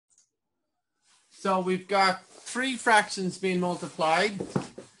So we've got three fractions being multiplied,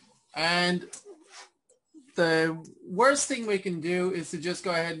 and the worst thing we can do is to just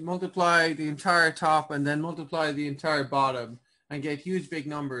go ahead and multiply the entire top and then multiply the entire bottom and get huge big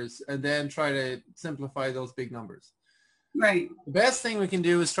numbers and then try to simplify those big numbers. Right. The best thing we can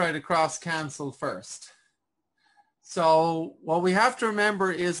do is try to cross cancel first. So what we have to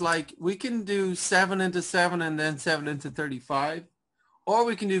remember is, like, we can do 7 into 7 and then 7 into 35. Or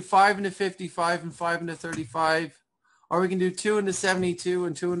we can do 5 into 55 and 5 into 35. Or we can do 2 into 72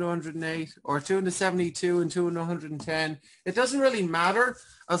 and 2 into 108. Or 2 into 72 and 2 into 110. It doesn't really matter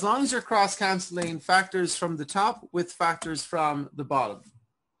as long as you're cross-canceling factors from the top with factors from the bottom.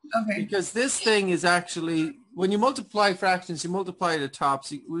 Okay. Because this thing is actually, when you multiply fractions, you multiply the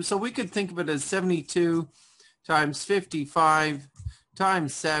tops. So we could think of it as 72 times 55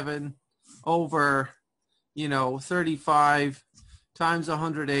 times 7 over, 35 times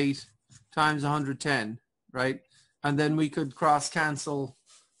 108 times 110, right? And then we could cross cancel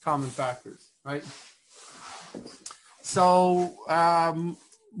common factors, right? So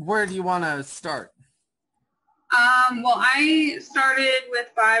where do you want to start? Well, I started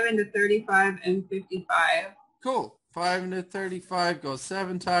with 5 into 35 and 55. Cool. 5 into 35 goes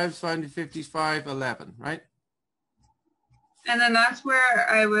 7 times. 5 into 55, 11, right? And then that's where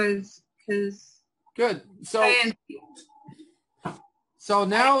I was, because... Good. So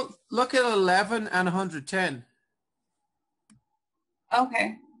now look at 11 and 110.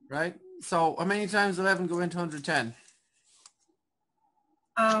 Okay. Right? So how many times 11 go into 110?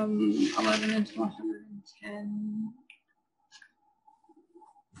 11 into 110.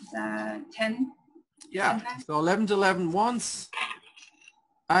 Is that 10? Yeah. 10 So 11 to 11 once.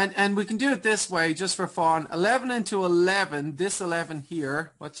 And we can do it this way just for fun. 11 into 11, this 11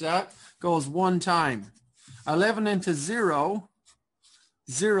 here, what's that? Goes one time. 11 into 0,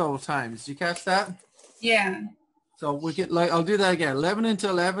 0 times. Do you catch that? Yeah. So we get, like, I'll do that again. 11 into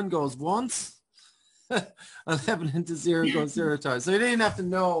 11 goes once. 11 into 0 goes 0 times. So you don't even have to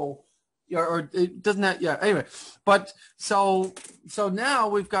know, or it doesn't have, yeah, anyway. But so now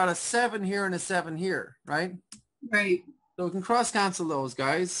we've got a 7 here and a 7 here, right? Right. So we can cross cancel those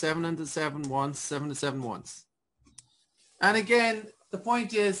guys. 7 into 7 once, 7 to 7 once. And again, the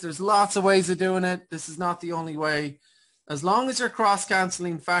point is there's lots of ways of doing it. This is not the only way. As long as you're cross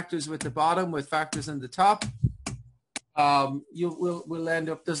canceling factors with the bottom with factors in the top, we'll end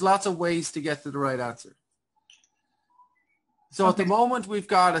up, there's lots of ways to get to the right answer. So Okay. at the moment we've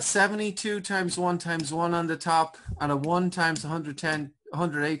got a 72 times 1 times 1 on the top and a 1 times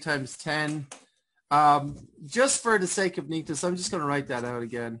 108 times 10. Just for the sake of neatness, I'm just going to write that out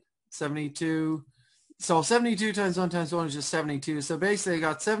again. 72. So 72 times 1 times 1 is just 72. So basically I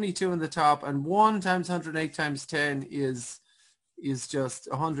got 72 on the top, and 1 times 108 times 10 is just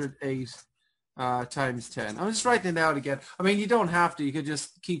 108 times 10. I'm just writing it out again. I mean, you don't have to. You could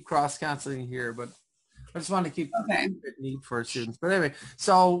just keep cross-canceling here, but I just want to keep it neat for students. But anyway,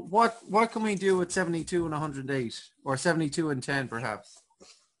 so what can we do with 72 and 108? Or 72 and 10, perhaps?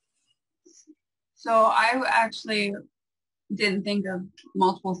 So I actually didn't think of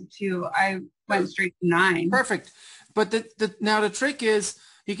multiples of 2. I went straight to 9. Perfect. But now the trick is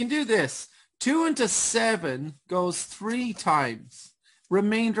you can do this. 2 into 7 goes 3 times.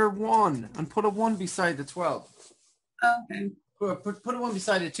 Remainder 1, and put a 1 beside the 12. Okay. Put a 1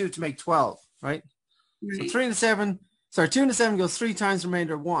 beside the 2 to make 12, right? Right. So 2 into 7 goes 3 times,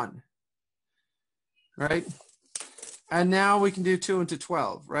 remainder 1. Right? And now we can do 2 into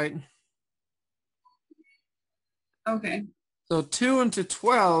 12, right? Okay. So 2 into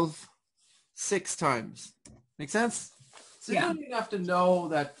 12, 6 times. Make sense? So yeah. You don't even have to know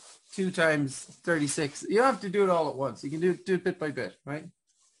that 2 times 36. You don't have to do it all at once. You can do it bit by bit, right?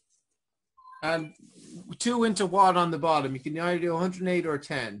 And 2 into what on the bottom? You can either do 108 or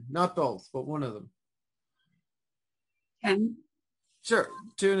 10. Not both, but one of them. 10. Sure.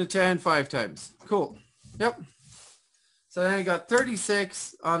 2 into 10, 5 times. Cool. Yep. So then you got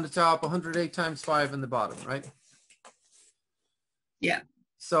 36 on the top, 108 times 5 on the bottom, right? Yeah.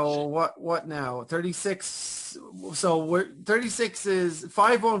 So what now? 36. So 36 is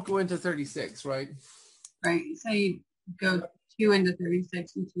 5 won't go into 36, right? Right. So you go 2 into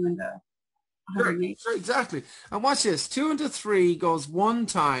 36 and 2 into 108. Sure, exactly. And watch this. 2 into 3 goes 1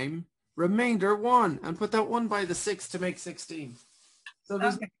 time, remainder 1, and put that 1 by the 6 to make 16. So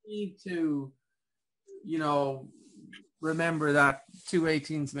there's no need to, remember that 2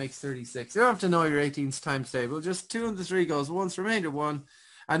 18s makes 36. You don't have to know your 18s times table. Just 2 into 3 goes 1, remainder 1.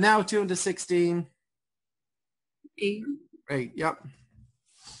 And now 2 into 16. 8. 8, yep.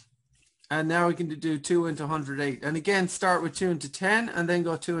 And now we can do 2 into 108. And again, start with 2 into 10 and then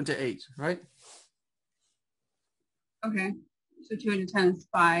go 2 into 8, right? Okay. So 2 into 10 is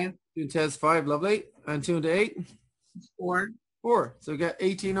 5. 2 into 10 is 5, lovely. And 2 into 8? It's 4. 4. So we get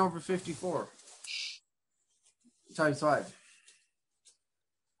 18 over 54 times 5.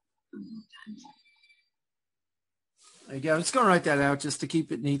 Again, I'm just going to write that out just to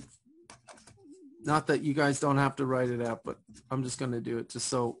keep it neat. Not that you guys don't have to write it out, but I'm just going to do it just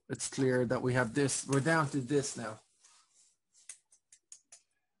so it's clear that we have this. We're down to this now.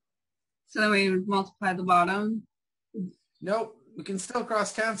 So then we multiply the bottom. Nope, we can still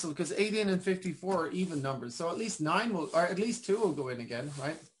cross cancel because 18 and 54 are even numbers. So at least 9 will, or at least 2 will go in again,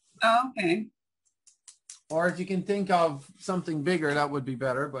 right? Oh, okay. Or if you can think of something bigger, that would be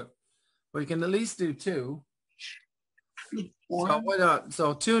better, but we can at least do 2. 4. So why not?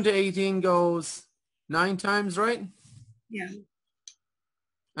 So 2 into 18 goes 9 times, right? Yeah.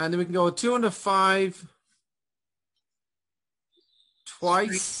 And then we can go 2 into 5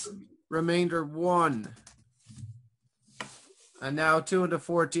 twice, remainder 1. And now 2 into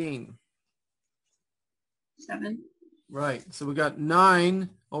 14. 7. Right. So we got 9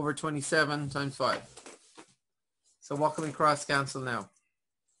 over 27 times 5. So what can we cross cancel now?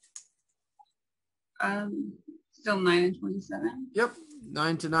 Still 9 and 27. Yep.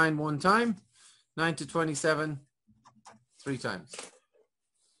 9 to 9 one time. 9 to 27 3 times.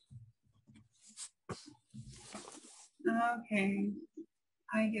 Okay.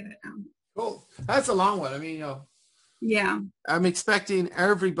 I get it now. Cool. That's a long one. I mean, Yeah. I'm expecting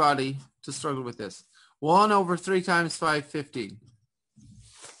everybody to struggle with this. 1 over 3 times 5, 15.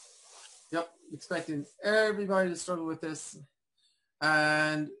 Yep. Expecting everybody to struggle with this.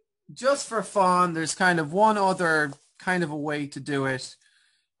 And just for fun, there's kind of one other kind of a way to do it,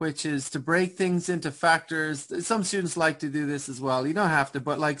 which is to break things into factors. Some students like to do this as well. You don't have to,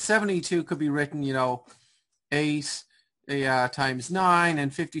 but like 72 could be written, 8 times 9,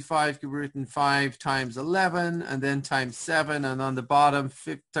 and 55 could be written 5 times 11, and then times 7, and on the bottom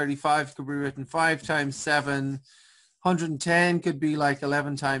 35 could be written 5 times 7. 110 could be like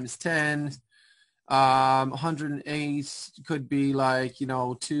 11 times 10. 108 could be like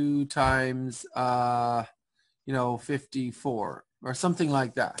 2 times 54 or something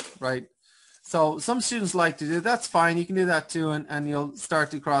like that, right? So some students like to do that's fine. You can do that too, and you'll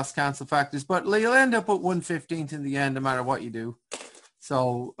start to cross cancel factors, but you'll end up with 1/15 in the end, no matter what you do.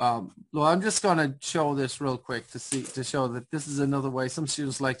 So well, I'm just going to show this real quick to show that this is another way. Some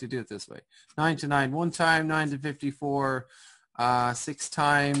students like to do it this way. 9 to 9 one time, 9 to 54 6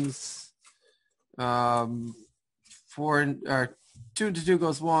 times. 4 or 2 into 2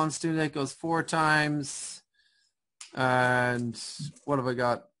 goes once, 2 into 8 goes 4 times, and what have I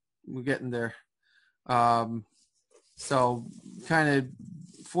got? We're getting there. So kind of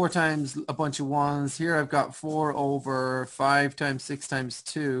 4 times a bunch of ones. Here I've got 4 over 5 times 6 times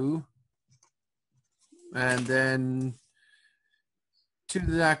 2, and then 2 to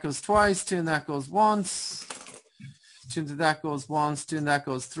that goes twice, 2 and that goes once, 2 into that goes once, 2 and that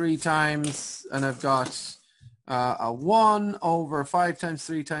goes 3 times, and I've got a 1 over 5 times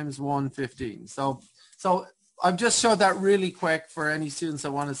 3 times 1, 15. So I've just showed that really quick for any students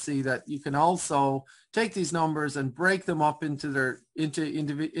that want to see that you can also take these numbers and break them up into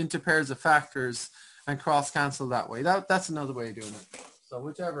pairs of factors and cross cancel that way. That's another way of doing it. So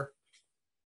whichever.